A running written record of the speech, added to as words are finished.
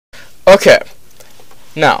Okay,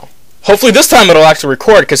 now, hopefully this time it'll actually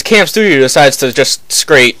record, because Cam Studio decides to just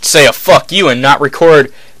straight say a fuck you and not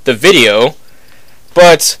record the video.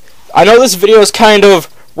 But I know this video is kind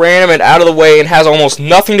of random and out of the way and has almost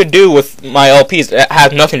nothing to do with my LPs. It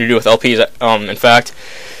has nothing to do with LPs, in fact.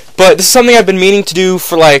 But this is something I've been meaning to do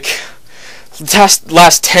for like the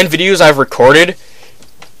last 10 videos I've recorded.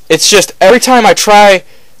 It's just every time I try,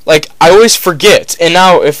 like, I always forget. And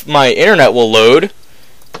now if my internet will load,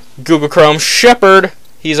 Google Chrome, Shepard,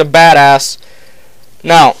 he's a badass.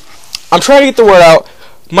 Now, I'm trying to get the word out.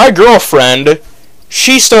 My girlfriend,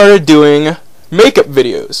 she started doing makeup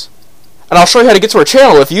videos. And I'll show you how to get to her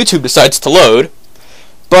channel if YouTube decides to load.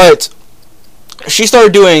 But she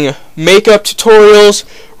started doing makeup tutorials,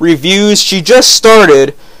 reviews. She just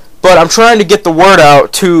started, but I'm trying to get the word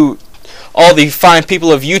out to all the fine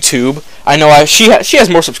people of YouTube. I know she has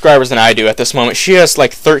more subscribers than I do at this moment. She has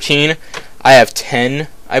like 13. I have 10,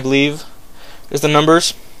 I believe, is the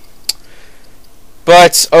numbers.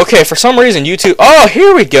 But okay, for some reason YouTube. Oh,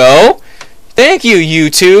 here we go. Thank you,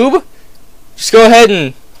 YouTube. Just go ahead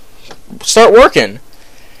and start working.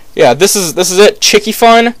 Yeah, this is it. Chicky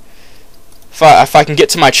Fun. If I can get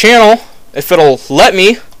to my channel, if it'll let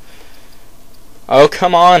me. Oh,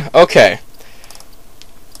 come on. Okay.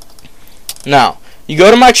 Now, you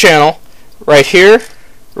go to my channel right here,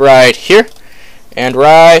 and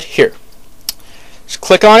right here. Just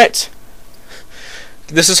click on it.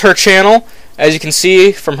 This is her channel. As you can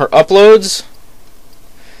see from her uploads,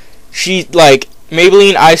 she, like,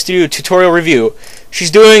 Maybelline Eye Studio tutorial review.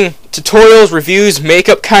 She's doing tutorials, reviews,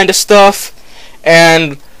 makeup kind of stuff,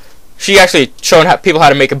 and she actually showing people how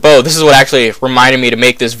to make a bow. This is what actually reminded me to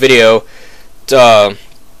make this video, getting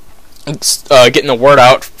the word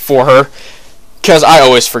out for her, because I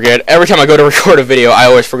always forget. Every time I go to record a video, I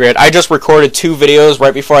always forget. I just recorded 2 videos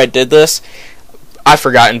right before I did this. I've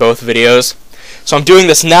forgotten both videos. So I'm doing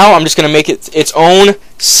this now. I'm just going to make it its own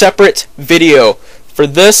separate video for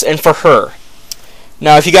this and for her.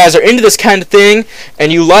 Now, if you guys are into this kind of thing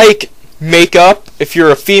and you like makeup, if you're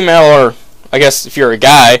a female, or I guess if you're a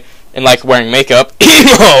guy and like wearing makeup,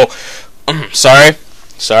 emo, sorry,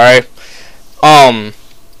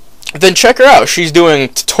 then check her out. She's doing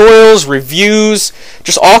tutorials, reviews,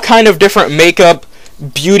 just all kind of different makeup,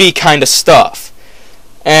 beauty kind of stuff.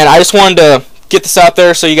 And I just wanted to get this out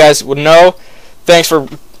there so you guys would know. Thanks for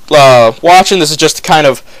watching. This is just a kind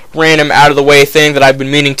of random, out of the way thing that I've been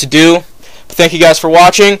meaning to do. But thank you guys for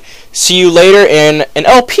watching. See you later in an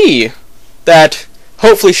LP that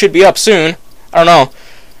hopefully should be up soon. I don't know.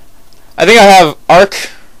 I think I have Arc.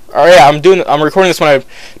 Or yeah, I'm recording this when I'm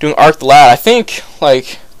doing Arc the Lad. I think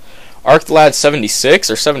like Arc the Lad 76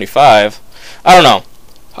 or 75. I don't know.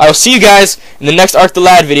 I will see you guys in the next Arc the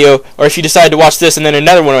Lad video, or if you decide to watch this and then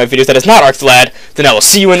another one of my videos that is not Arc the Lad, then I will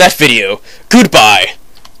see you in that video. Goodbye.